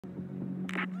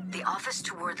The office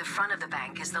toward the front of the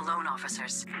bank is the loan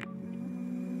officers.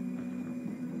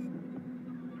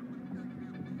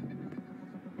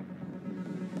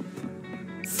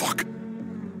 Fuck!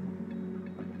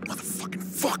 Motherfucking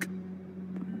fuck!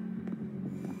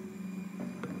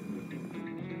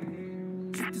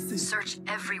 Search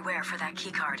everywhere for that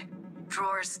keycard.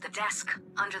 Drawers, the desk,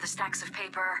 under the stacks of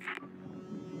paper.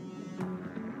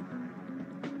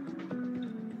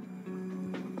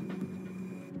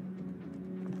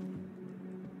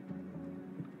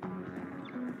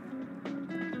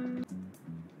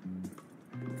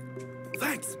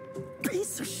 Thanks!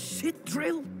 Piece of shit,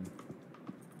 Drill!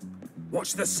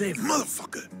 Watch the safe.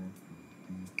 Motherfucker!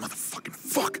 Motherfucking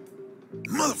fuck!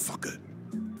 Motherfucker!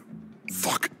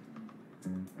 Fuck!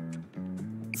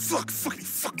 Fuck, fuckity,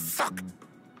 fuck!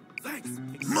 Thanks!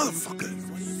 Motherfucker!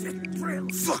 Shit, Drill!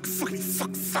 Fuck, fuckity,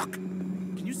 fuck!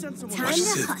 Can you send someone? Watch the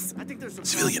sieve. I think there's a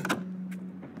Civilian.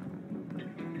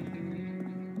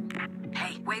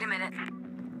 Hey, wait a minute.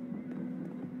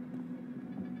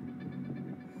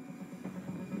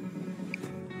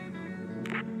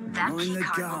 That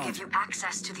keycard will give you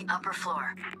access to the upper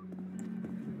floor.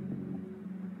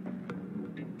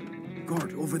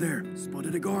 Guard, over there.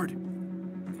 Spotted a guard.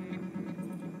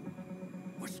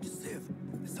 Watch the sieve.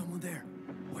 There's someone there.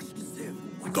 Watch the sieve.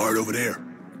 Guard over there.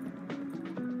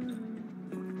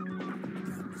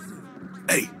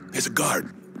 Hey, there's a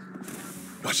guard.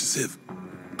 Watch the sieve.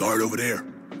 Guard over there.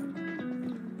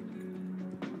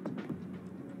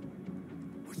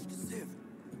 Watch the sieve.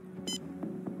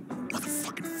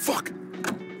 Motherfucking fuck!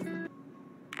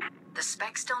 The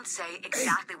specs don't say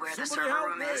exactly where the server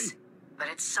room is, but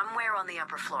it's somewhere on the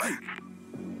upper floor.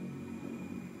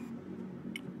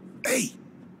 Hey!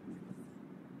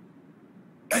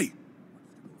 Hey!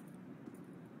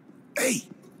 Hey!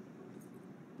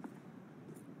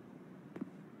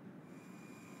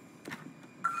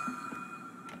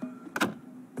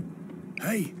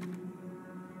 Hey!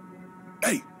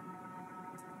 Hey!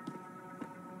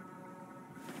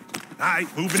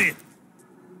 Alright, moving in.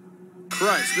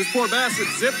 Christ, this poor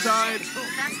bastard's zip-tied.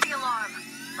 That's the alarm.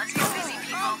 Let's get busy,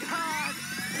 people.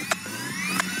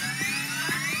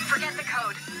 Forget the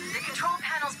code. The control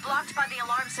panel's blocked by the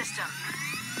alarm system.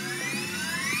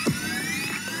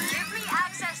 Give me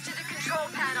access to the control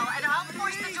panel, and I'll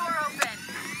force the door open.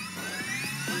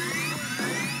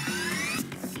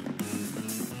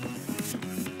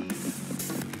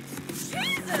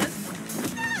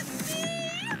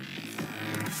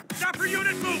 Chopper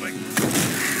unit moving!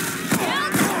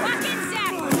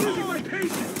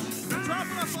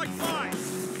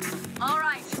 All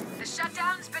right, the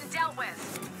shutdown's been dealt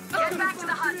with. Get back to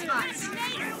the hotspots.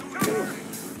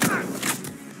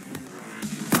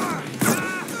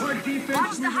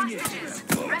 Watch the hostages.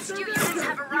 Rescue units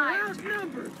have arrived.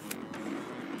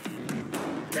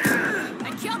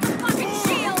 I killed the fucking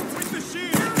shield! Where's the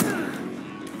shield?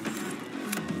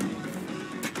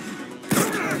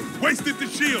 Wasted the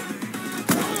shield!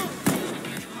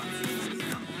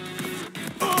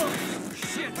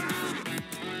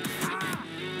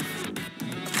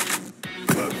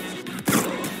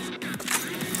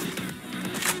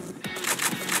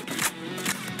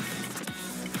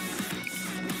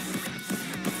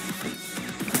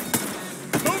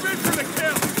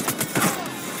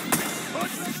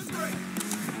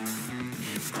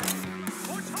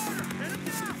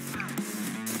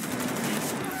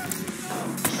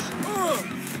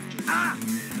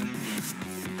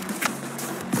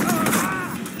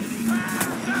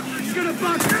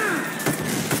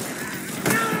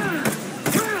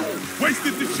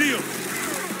 Wasted the shield!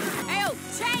 Oh,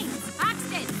 Chains!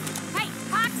 Hoxton! Hey,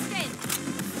 Hoxton!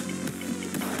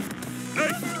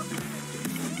 Hey!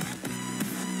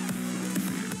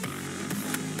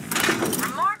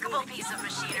 Remarkable piece of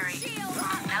machinery.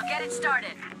 Now get it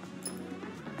started.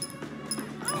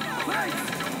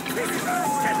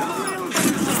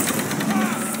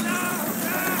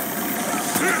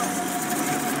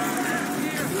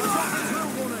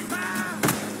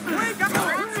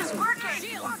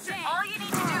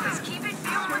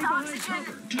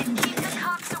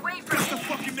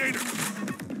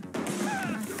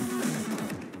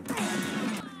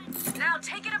 Now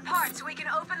take it apart so we can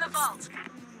open the vault.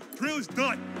 Drill is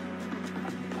done.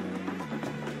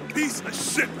 Piece of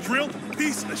shit, Drill.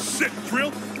 Piece of shit,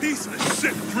 Drill. Piece of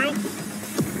shit, Drill.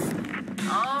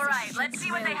 All right, let's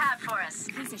see what they have for us.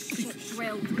 Piece of shit,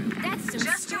 Drill. That's some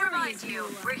Just to remind you,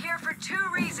 we're here for two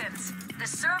reasons. The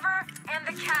server and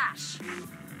the cache.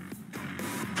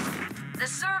 The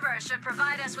server should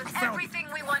provide us with everything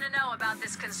we want to know about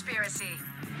this conspiracy.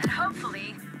 And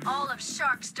hopefully, all of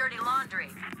Shark's dirty laundry.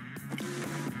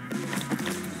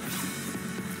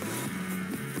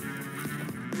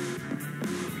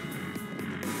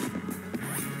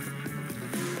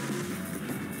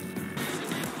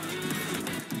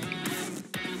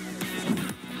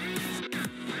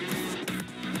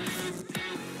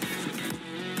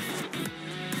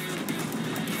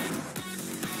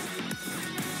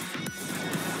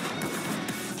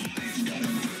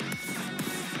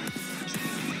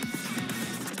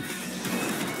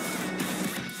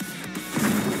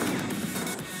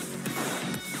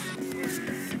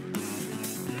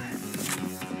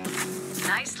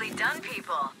 done,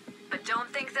 people. But don't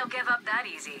think they'll give up that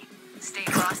easy. Stay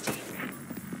frosty.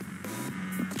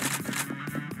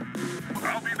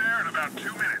 I'll be there in about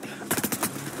 2 minutes.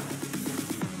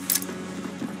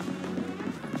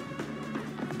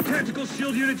 Tactical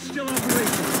shield unit still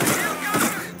operational.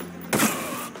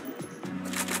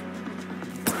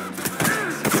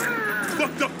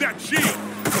 Fucked up that shield!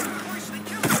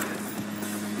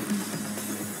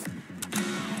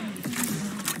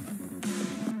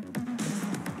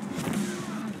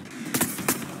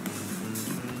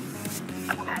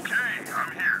 Okay,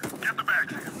 I'm here. Get the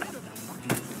bags in.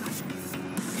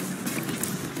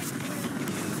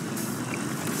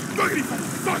 Fuckity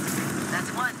fuck!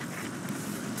 That's one.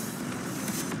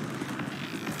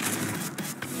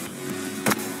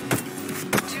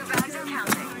 Two bags and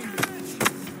counting.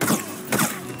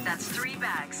 That's 3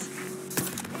 bags.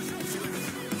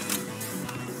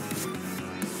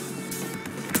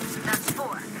 That's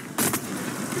 4.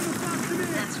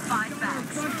 That's 5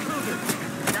 bags.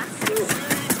 That's 6.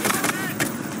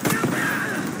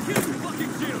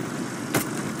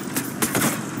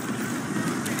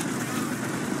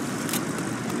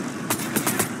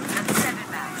 That's 7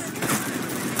 bags.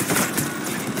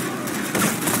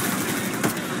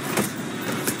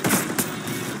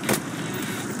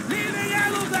 Leaving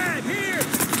ammo bag here!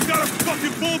 Got a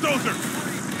fucking bulldozer!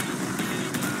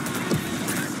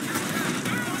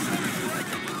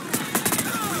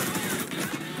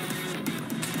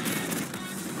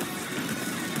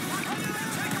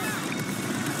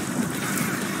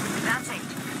 That's 8.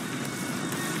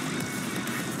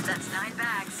 That's 9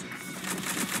 bags.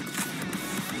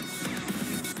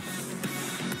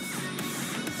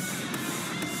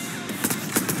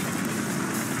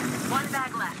 One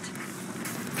bag left.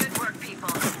 Good work, people.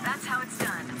 That's how it's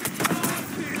done.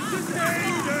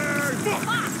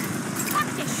 Fuck! Fuck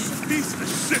this shit. Piece of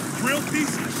shit, Drill!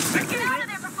 Piece of shit! Get out